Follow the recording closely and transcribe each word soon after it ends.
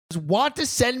Want to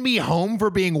send me home for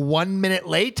being 1 minute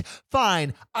late?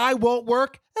 Fine, I won't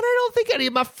work, and I don't think any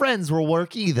of my friends will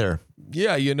work either.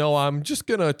 Yeah, I'm just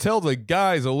going to tell the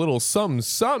guys a little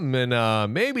something,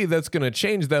 and maybe that's going to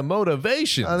change their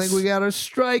motivations. I think we got a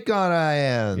strike on our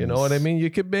hands. You know what I mean? You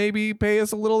could maybe pay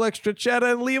us a little extra cheddar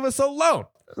and leave us alone.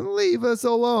 Leave us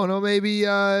alone. Or maybe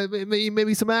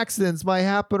some accidents might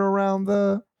happen around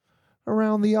the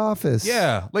office.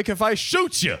 Yeah, like if I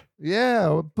shoot you. Yeah,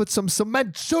 we'll put some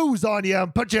cement shoes on you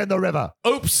and put you in the river.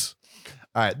 Oops.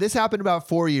 All right, this happened about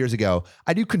 4 years ago.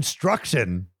 I do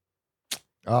construction.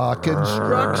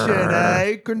 Construction,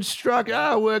 eh?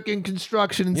 I work in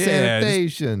construction and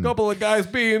sanitation. A couple of guys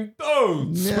being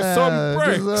with some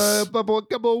bricks. Just a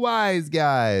couple of wise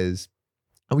guys.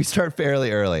 And we start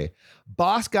fairly early.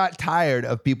 Boss got tired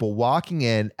of people walking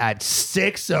in at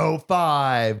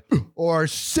 6:05 or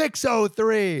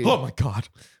 6:03. Oh my God.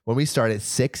 When we start at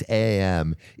 6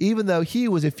 a.m., even though he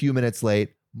was a few minutes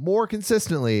late more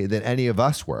consistently than any of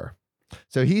us were.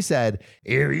 So he said,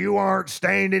 if you aren't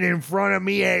standing in front of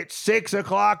me at 6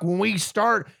 o'clock when we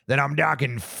start, then I'm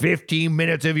docking 15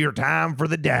 minutes of your time for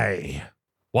the day.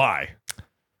 Why?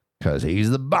 Because he's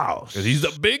the boss. Because he's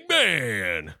the big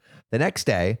man. The next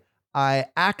day, I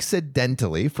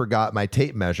accidentally forgot my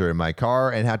tape measure in my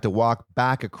car and had to walk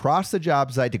back across the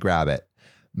job site to grab it.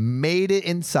 Made it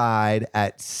inside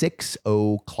at 6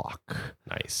 o'clock.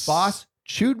 Nice. Boss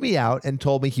chewed me out and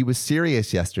told me he was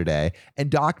serious yesterday and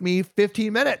docked me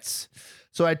 15 minutes.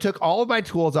 So I took all of my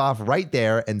tools off right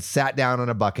there and sat down on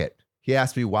a bucket. He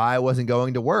asked me why I wasn't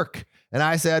going to work. And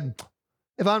I said,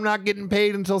 if I'm not getting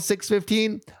paid until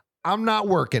 6:15, I'm not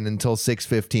working until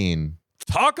 6:15.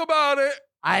 Talk about it.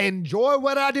 I enjoy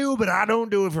what I do, but I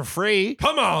don't do it for free.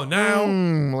 Come on now.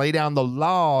 Lay down the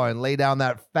law and lay down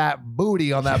that fat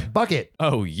booty on that bucket.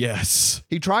 Oh, yes.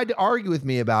 He tried to argue with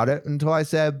me about it until I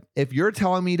said, if you're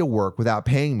telling me to work without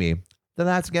paying me, then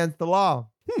that's against the law.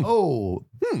 Go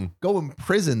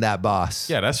imprison that boss.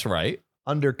 Yeah, that's right.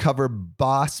 Undercover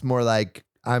boss, more like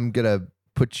I'm going to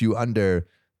put you under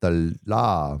the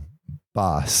law.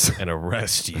 Boss. And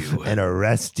arrest you.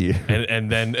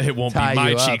 And then it won't Tie be my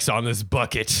you up. cheeks on this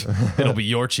bucket. It'll be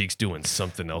your cheeks doing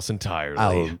something else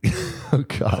entirely. Oh,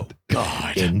 God.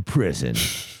 God. In prison.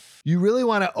 You really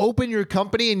want to open your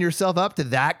company and yourself up to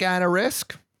that kind of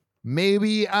risk?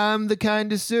 Maybe I'm the kind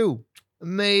to sue.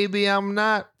 Maybe I'm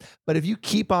not. But if you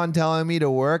keep on telling me to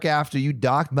work after you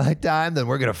dock my time, then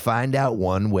we're going to find out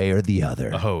one way or the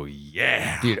other. Oh,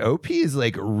 yeah. Dude, OP is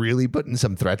like really putting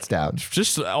some threats down.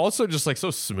 Just like so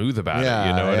smooth about it.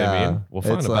 You know what I mean? We'll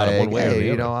find it's about like, it one way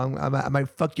or the I other. might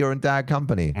fuck your entire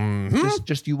company. Mm-hmm.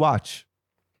 Just you watch.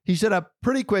 He shut up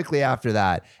pretty quickly after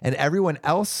that, and everyone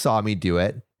else saw me do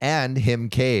it and him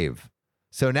cave.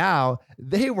 So now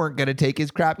they weren't going to take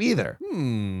his crap either.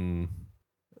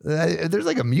 There's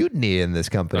like a mutiny in this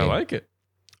company. I like it.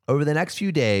 Over the next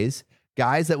few days,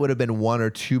 guys that would have been 1 or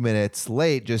 2 minutes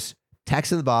late just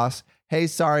texted the boss, hey,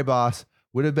 sorry, boss,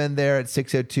 would have been there at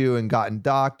 6:02 and gotten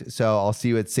docked, so I'll see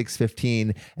you at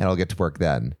 6:15 and I'll get to work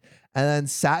then. And then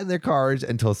sat in their cars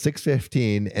until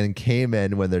 6:15 and came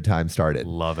in when their time started.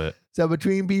 Love it. So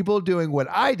between people doing what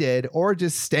I did or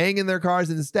just staying in their cars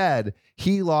instead,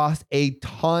 he lost a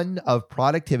ton of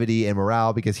productivity and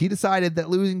morale because he decided that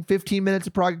losing 15 minutes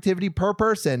of productivity per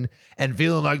person and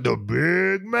feeling like the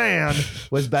big man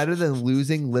was better than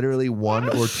losing literally 1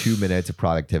 or 2 minutes of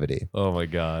productivity. Oh my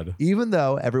God. Even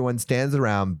though everyone stands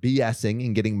around BSing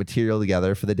and getting material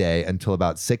together for the day until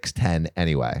about 6:10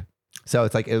 anyway. So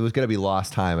it's like it was going to be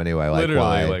lost time anyway. Like, literally,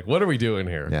 why? like, what are we doing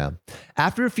here? Yeah.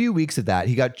 After a few weeks of that,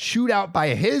 he got chewed out by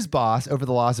his boss over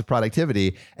the loss of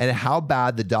productivity and how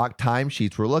bad the doc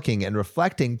timesheets were looking and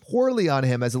reflecting poorly on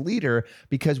him as a leader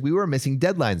because we were missing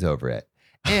deadlines over it.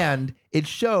 And it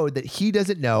showed that he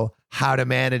doesn't know how to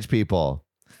manage people.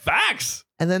 Facts.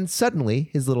 And then suddenly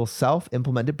his little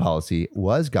self-implemented policy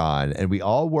was gone and we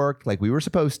all worked like we were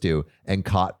supposed to and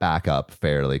caught back up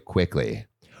fairly quickly.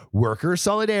 Worker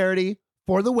solidarity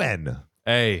for the win.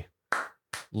 Hey,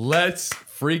 let's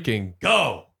freaking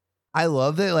go. I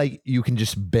love that like you can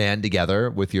just band together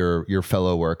with your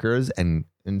fellow workers and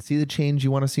see the change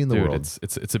you want to see in the world.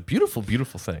 It's a beautiful,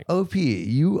 beautiful thing. OP,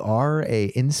 you are a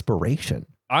inspiration.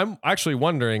 I'm actually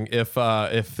wondering if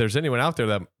there's anyone out there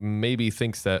that maybe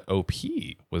thinks that OP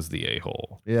was the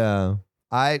a-hole. Yeah.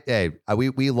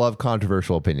 We love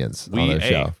controversial opinions on this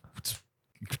show.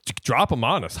 Drop them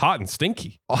on us, hot and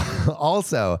stinky.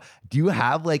 Also, do you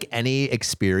have like any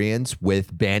experience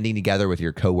with banding together with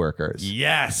your coworkers?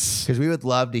 Yes. Because we would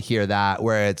love to hear that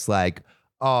where it's like,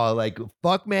 oh, like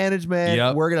fuck management.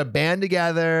 Yep. We're going to band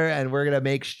together and we're going to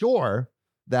make sure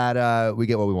that we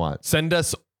get what we want. Send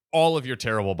us all of your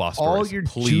terrible boss all stories. your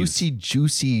please.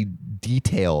 juicy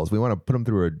details. We want to put them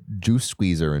through a juice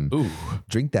squeezer and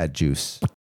drink that juice.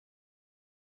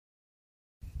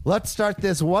 Let's start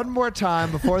this one more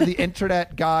time before the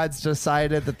internet gods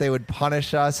decided that they would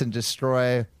punish us and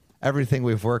destroy everything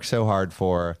we've worked so hard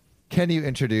for. Can you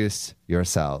introduce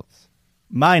yourselves?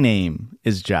 My name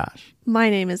is Josh. My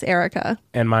name is Erica.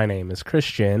 And my name is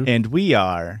Christian. And we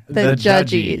are The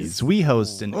Judgies. We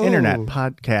host an internet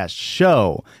podcast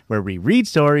show where we read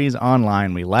stories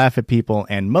online, we laugh at people,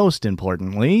 and most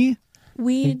importantly,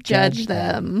 we judge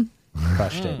them.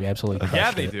 Crushed it. We absolutely crushed it.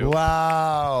 Yeah, they do.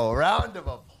 Wow. Round of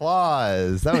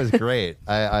applause. That was great.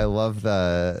 I love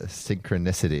the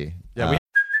synchronicity. Yeah,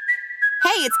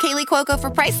 Hey, it's Kaylee Cuoco for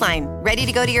Priceline. Ready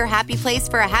to go to your happy place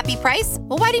for a happy price?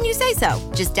 Well, why didn't you say so?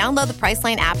 Just download the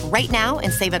Priceline app right now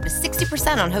and save up to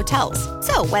 60% on hotels.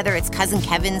 So whether it's Cousin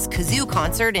Kevin's Kazoo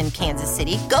Concert in Kansas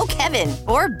City, go Kevin,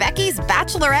 or Becky's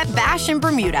Bachelorette Bash in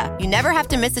Bermuda, you never have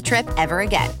to miss a trip ever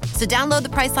again. So download the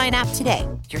Priceline app today.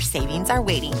 Your savings are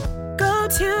waiting. Go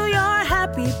to your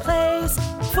happy place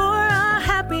for a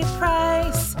happy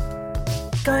price.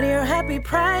 Go to your happy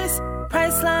price,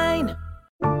 Priceline.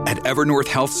 At Evernorth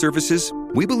Health Services,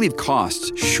 we believe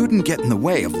costs shouldn't get in the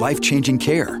way of life-changing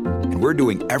care, and we're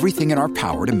doing everything in our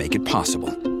power to make it possible.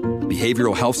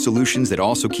 Behavioral health solutions that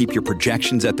also keep your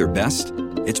projections at their best?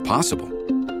 It's possible.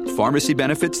 Pharmacy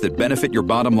benefits that benefit your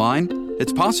bottom line?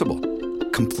 It's possible.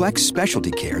 Complex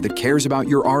specialty care that cares about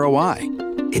your ROI?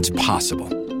 It's possible.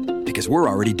 Because we're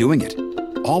already doing it.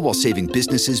 All while saving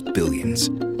businesses billions.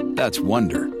 That's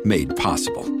Wonder made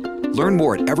possible. Learn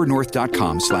more at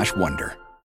evernorth.com/wonder.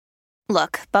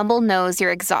 Look, Bumble knows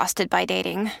you're exhausted by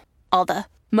dating. All the,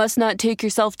 must not take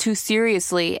yourself too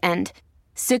seriously, and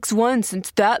 6'1"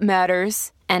 since that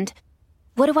matters, and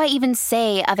what do I even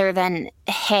say other than,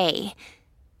 hey?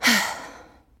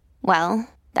 Well,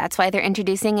 that's why they're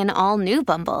introducing an all-new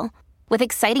Bumble, with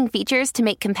exciting features to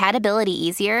make compatibility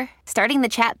easier, starting the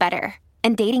chat better,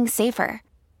 and dating safer.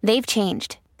 They've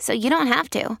changed, so you don't have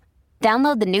to.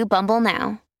 Download the new Bumble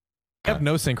now. We have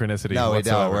no synchronicity. No, we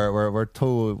don't. whatsoever.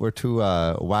 We're two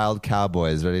wild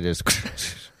cowboys ready to just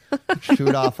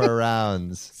shoot off our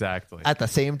rounds Exactly. at the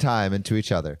same time into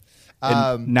each other.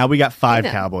 and now we got 5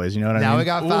 cowboys. You know what I mean? Now we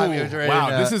got 5. Ooh,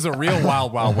 wow, this is a real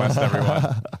wild, wild west,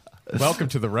 everyone. Welcome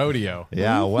to the rodeo.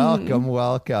 Yeah,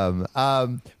 welcome.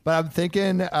 But I'm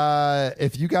thinking,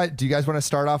 if you guys, do you guys want to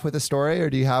start off with a story, or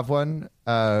do you have one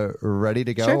ready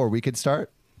to go, Sure. or we could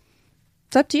start?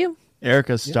 It's up to you.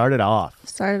 Erica started off.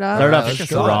 Start off. Started off let's go.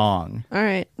 strong. All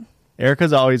right.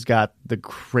 Erica's always got the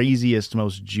craziest,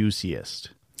 most juiciest.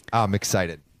 I'm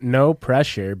excited. No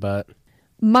pressure, but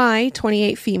My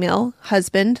 28 female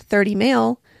husband, 30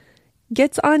 male,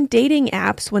 gets on dating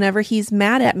apps whenever he's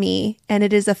mad at me, and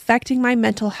it is affecting my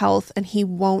mental health, and he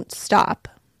won't stop.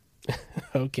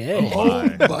 okay. Oh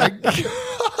my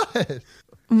God.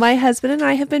 My husband and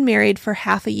I have been married for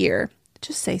half a year.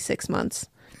 Just say 6 months.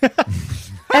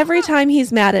 Every time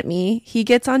he's mad at me, he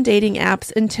gets on dating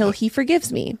apps until he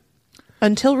forgives me.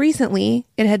 Until recently,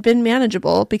 it had been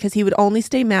manageable because he would only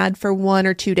stay mad for 1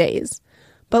 or 2 days.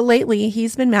 But lately,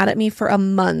 he's been mad at me for a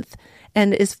month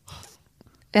and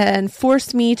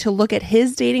forced me to look at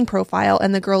his dating profile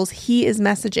and the girls he is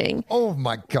messaging. Oh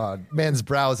my God, man's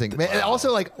browsing. Man, and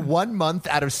also, like 1 month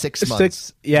out of 6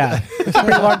 months. Yeah.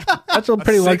 That's a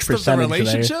pretty large, Sixth of the percentage there.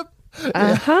 relationship?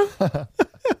 Uh-huh.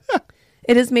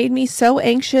 It has made me so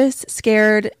anxious,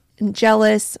 scared, and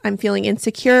jealous. I'm feeling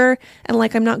insecure and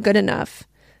like I'm not good enough.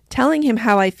 Telling him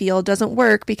how I feel doesn't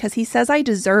work because he says I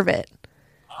deserve it.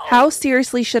 How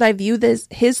seriously should I view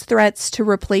his threats to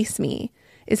replace me?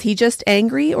 Is he just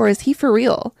angry or is he for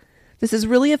real? This is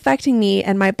really affecting me,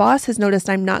 and my boss has noticed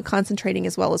I'm not concentrating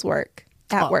as well as work.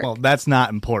 At work. Well, that's not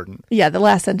important. Yeah, the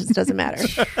last sentence doesn't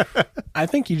matter. I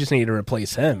think you just need to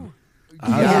replace him.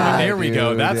 Yeah, There we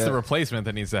go. dude, That's yeah. the replacement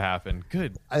that needs to happen.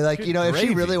 Good. I like, good you know, if she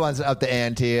gravy. really wants to up the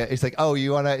ante, it's like, oh,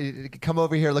 you want to come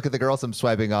over here, look at the girls I'm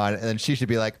swiping on. And then she should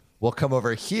be like, well, come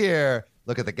over here,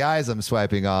 look at the guys I'm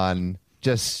swiping on.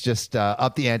 Just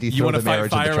up the ante. You want to fight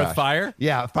fire with fire?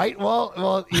 Yeah, fight.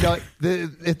 Well, you know,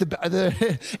 if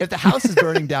the house is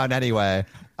burning down anyway,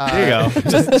 There you go.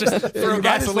 Just you throw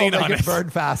might as well gasoline make on it it. burn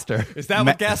faster. Is that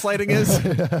what gaslighting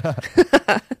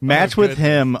is? Match with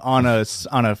him on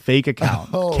a fake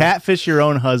account. Oh. Catfish your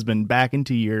own husband back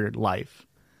into your life.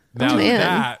 Now man.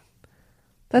 that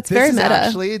That's This very is meta.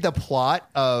 actually the plot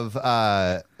of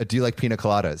Do You Like Pina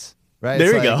Coladas? Right?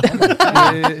 There It's you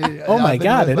like, Oh my I've been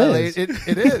God, with it my is.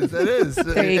 It is. It is.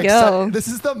 There you go. This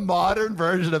is the modern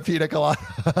version of Pina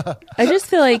Colada. I just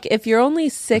feel like if you're only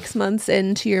 6 months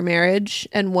into your marriage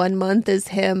and 1 month is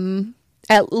him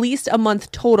at least a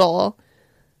month total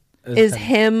is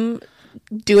him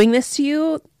doing this to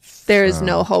you, there's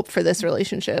no hope for this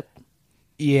relationship.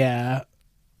 Yeah.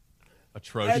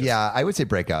 Atrocious. Yeah, I would say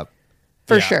break up.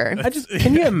 For sure.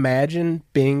 Can you imagine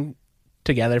being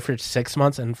together for 6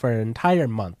 months and for an entire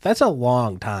month? That's a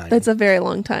long time. That's a very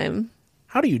long time.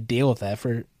 How do you deal with that?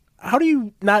 How do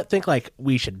you not think like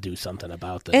we should do something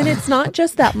about this? And it's not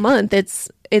just that month.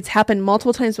 It's happened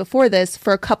multiple times before this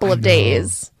for a couple of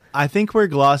days. I think we're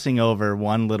glossing over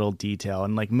one little detail,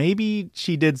 and like maybe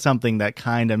she did something that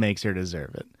kind of makes her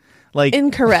deserve it. Like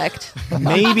Incorrect.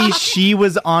 maybe she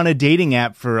was on a dating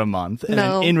app for a month, and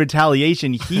No. in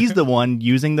retaliation, he's the one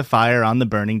using the fire on the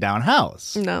burning down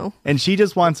house. No. And she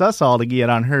just wants us all to get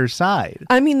on her side.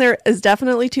 I mean, there is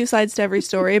definitely two sides to every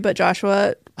story, but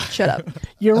Joshua, shut up.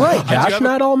 You're right, Josh.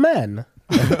 Not all men.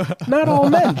 Not all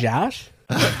men, Josh.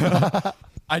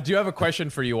 I do have a question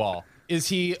for you all. Is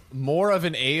he more of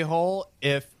an a-hole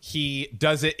if he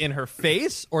does it in her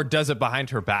face or does it behind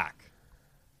her back?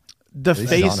 The least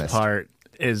face honest. part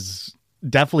is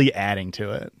definitely adding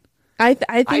to it. I think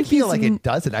I feel like he's it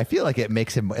doesn't. I feel like it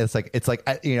makes him. It's like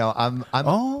I'm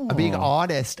being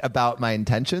honest about my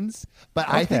intentions, but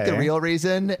I think the Okay. real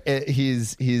reason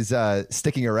he's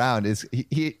sticking around is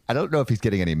he. I don't know if he's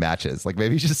getting any matches. Like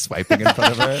maybe he's just swiping in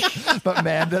front of her, but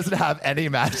man doesn't have any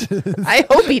matches. I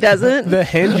hope he doesn't. The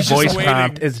Hinge He's just voice waiting.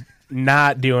 prompt is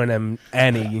not doing him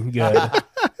any good.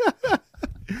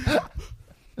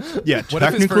 Yeah, What if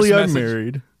his technically first I'm message-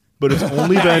 married, but it's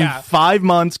only been Yeah. 5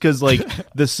 months because like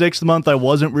the 6th month I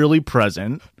wasn't really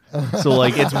present. So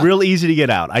like it's real easy to get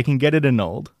out. I can get it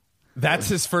annulled. That's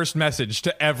his first message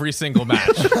to every single match.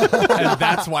 And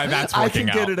that's why that's I working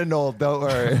can get out. it annulled. Don't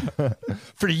worry.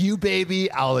 For you, baby,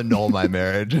 I'll annul my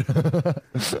marriage.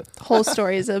 Whole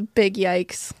story is a big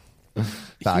yikes.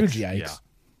 Facts. Huge yikes. Yeah.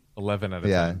 11 out of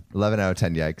Yeah, 10. 11 out of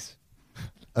 10. Yikes.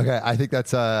 Okay, I think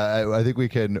that's. I think we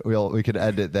can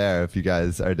end it there if you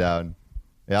guys are down.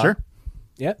 Yeah. Sure.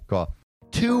 Yeah. Cool.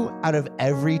 2 out of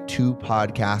every 2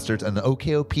 podcasters on the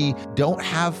OKOP don't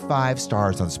have 5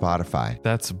 stars on Spotify.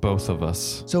 That's both of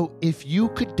us. So if you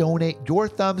could donate your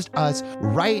thumbs to us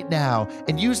right now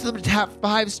and use them to tap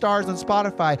 5 stars on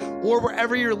Spotify or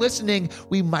wherever you're listening,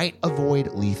 we might avoid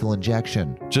lethal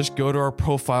injection. Just go to our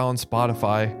profile on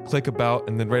Spotify, click about,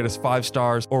 and then rate us 5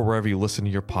 stars or wherever you listen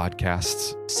to your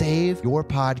podcasts. Save your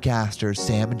podcasters,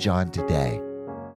 Sam and John, today.